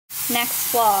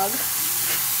next vlog.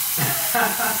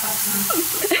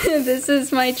 This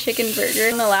is my chicken burger.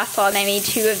 In the last vlog, I made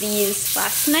 2 of these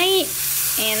last night,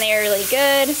 and they are really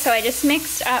good. So I just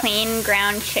mixed up plain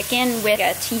ground chicken with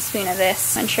a teaspoon of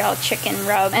this Montreal chicken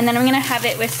rub, and then I'm gonna have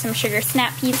it with some sugar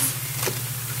snap peas.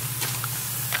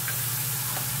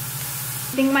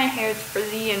 I think my hair is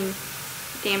frizzy and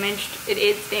damaged. It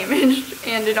is damaged,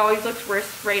 and it always looks worse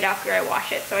right after I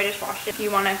wash it, so I just washed it. If you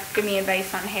want to give me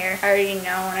advice on hair, I already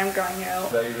know when I'm growing it out. I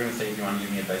thought you were going to say if you want to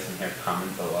give me advice on hair,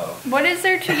 comment below. What is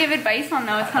there to give advice on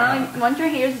though? It's kind of like, once your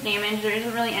hair is damaged, there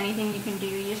isn't really anything you can do.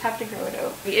 You just have to grow it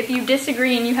out. If you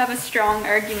disagree and you have a strong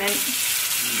argument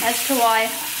as to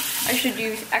why I should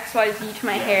do X, Y, Z to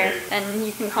my hair, then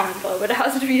you can comment below, but it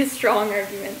has to be a strong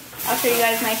argument. I'll show you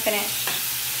guys my finished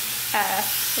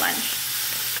lunch.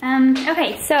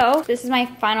 Okay, so this is my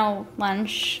final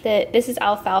lunch. This is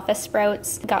alfalfa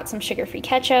sprouts. Got some sugar-free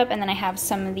ketchup, and then I have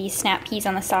some of these snap peas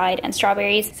on the side and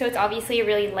strawberries. So it's obviously a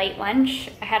really light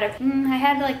lunch. I had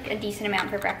like a decent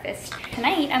amount for breakfast.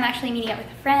 Tonight, I'm actually meeting up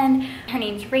with a friend. Her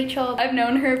name's Rachel. I've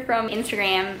known her from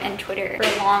Instagram and Twitter for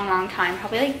a long, long time,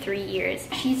 probably like 3 years.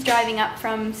 She's driving up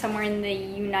from somewhere in the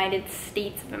United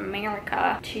States of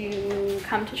America to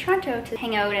come to Toronto to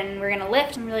hang out, and we're gonna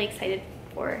lift. I'm really excited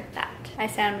for that. I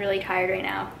sound really tired right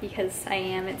now because I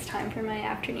am. It's time for my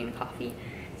afternoon coffee.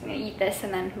 So I'm gonna eat this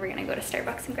and then we're gonna go to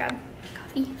Starbucks and grab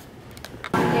coffee.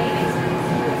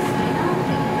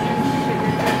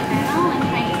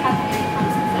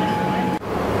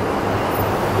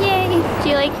 Yay! Do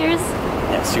you like yours?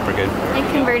 Yeah, super good. I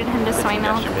converted him to soy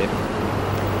milk.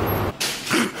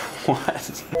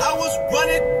 What? I was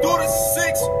running through the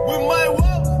 6 with my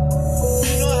wall.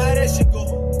 You know how that shit go.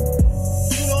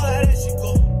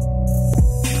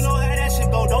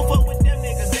 Don't fuck with them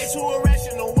niggas, they too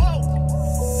irrational. Whoa,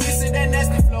 this is that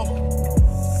nasty flow.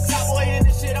 Top boy in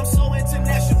the shit, I'm so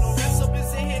international. Reps up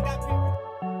his head, got people.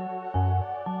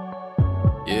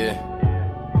 Yeah.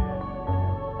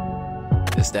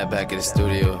 Let's step back in the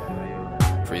studio.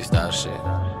 Freestyle shit.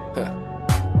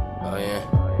 Oh yeah.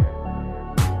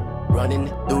 Running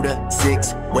through the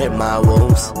 6 with my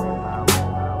wolves.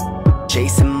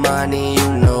 Chasing money, you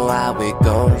know how it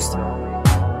goes.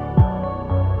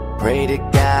 Pray to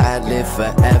God, live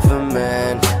forever,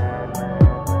 man.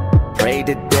 Pray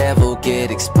the devil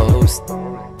get exposed.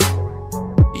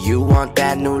 You want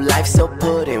that new life, so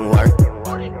put in work.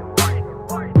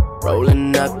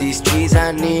 Rolling up these trees,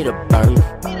 I need a burn.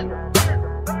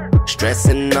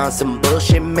 Stressing on some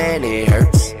bullshit, man, it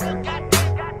hurts.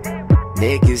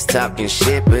 Niggas talking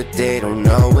shit, but they don't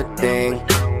know a thing.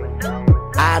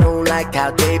 I don't like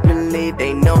how they believe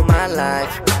they know my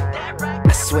life.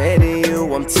 I swear to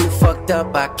you, I'm too fucked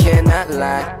up, I cannot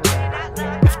lie.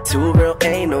 If too real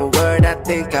ain't a word, I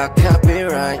think I'll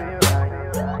copyright.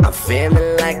 I'm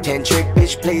feeling like Kendrick,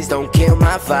 bitch, please don't kill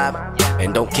my vibe.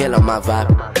 And don't kill on my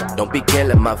vibe, don't be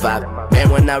killing my vibe. Man,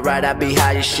 when I ride, I be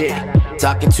high as shit.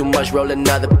 Talking too much, roll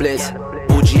another bliss.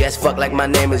 Bougie as fuck like my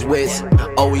name is Wiz.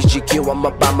 Always GQ, I'm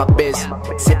up on my biz.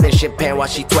 Sipping champagne while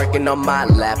she twerking on my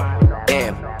lap.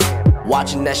 Damn.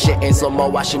 Watching that shit in slow-mo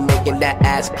while she making that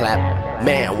ass clap.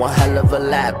 Man, one hell of a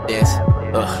lap dance.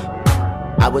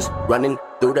 I was running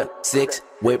through the 6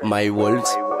 with my wolves.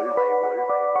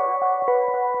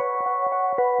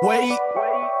 Wait,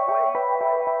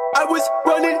 I was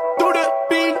running through the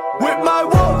beat with my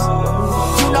wolves.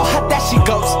 You know how that shit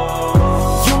goes.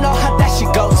 You know how that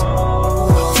shit goes.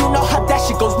 You know how that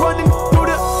shit goes. Running through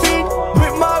the beat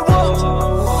with my wolves.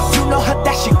 You know how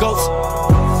that shit goes.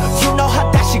 You know how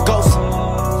that shit goes.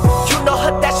 You know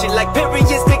how that shit like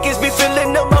periods, niggas be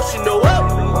feeling emotional.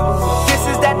 Oh, this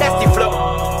is that nasty flow.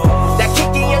 That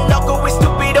Kiki and Loco is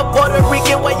stupid up Puerto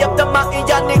Rican way up the mountain.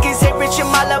 Y'all niggas ain't reaching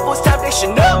my levels, time they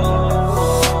should know.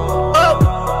 Oh,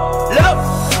 low,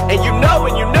 and you know,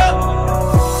 and you know.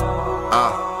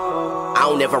 I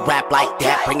don't ever rap like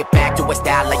that. Bring it back to a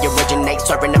style like originate.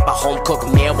 Serving up a home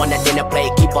cooked meal on a dinner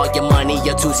plate. Keep all your money,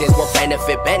 your 2 cents will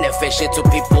benefit shit to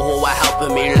people who are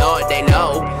helping me, Lord, they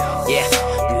know. Yeah,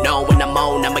 you know when I'm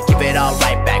on, I'ma give it all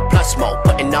right back. Plus more,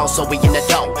 putting on so we in the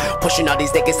dough. Pushing all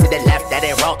these niggas to the left, that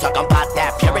ain't wrong. Talking about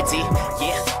that purity,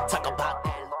 yeah, talk about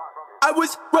that. I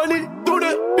was running through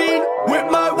the beat with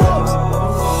my wolves.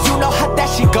 You know how that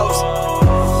shit goes.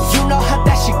 You know how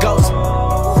that shit goes.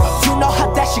 You know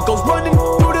how that shit goes. Running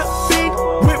through the beat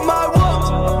with my wolves.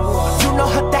 You know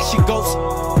how that shit goes.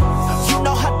 You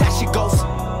know how that shit goes.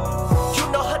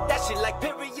 You know how that shit like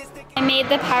periods. I made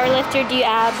the powerlifter do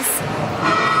abs.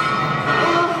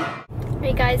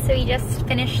 Alright guys, so we just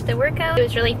finished the workout. It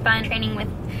was really fun training with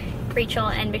Rachel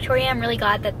and Victoria. I'm really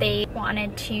glad that they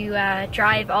wanted to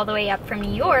drive all the way up from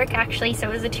New York, actually, so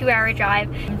it was a 2-hour drive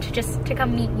to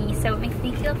come meet me, so it makes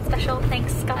me feel special.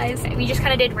 Thanks, guys. We just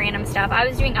kind of did random stuff. I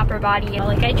was doing upper body.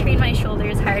 Like, I train my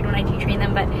shoulders hard when I do train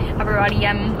them, but upper body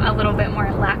I'm a little bit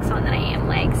more lax on than I am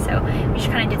legs, so we just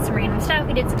kind of did some random stuff.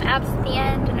 We did some abs at the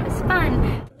end, and it was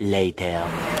fun. Later.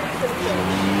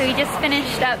 So we just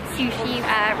finished up sushi.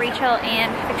 Rachel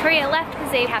and Victoria left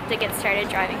because they have to get started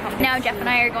driving home. Now Jeff and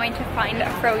I are going to find a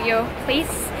froyo place.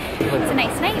 It's a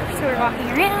nice night, so we're walking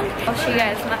around. I'll show you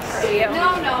guys my froyo. No,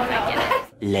 I get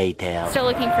it. Later. Still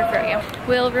looking for froyo.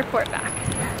 We'll report back.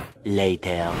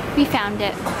 Later. We found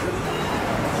it.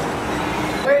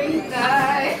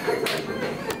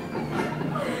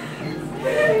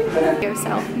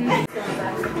 Yourself.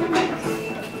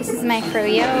 This is my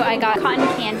froyo. I got cotton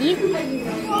candy and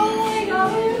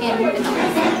vanilla.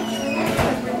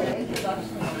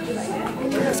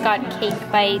 It's got cake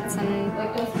bites and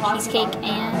cheesecake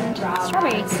and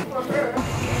strawberries.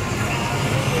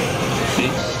 See?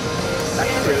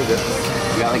 That's really good.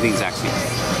 We got like the exact same.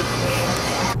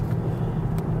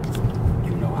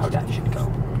 You know how that should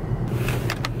go.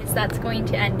 So that's going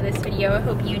to end this video. I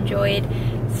hope you enjoyed.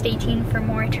 Stay tuned for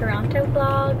more Toronto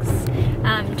vlogs.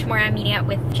 Tomorrow I'm meeting up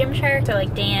with Gymshark, so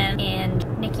like Dan and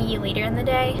Nikki later in the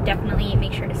day. Definitely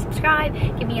make sure to subscribe.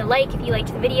 Give me a like if you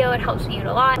liked the video. It helps me out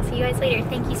a lot. I'll see you guys later.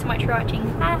 Thank you so much for watching.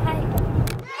 Bye.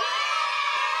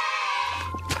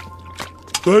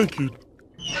 Thank you.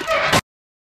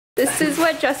 This is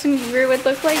what Justin Bieber would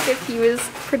look like if he was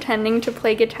pretending to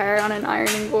play guitar on an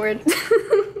ironing board.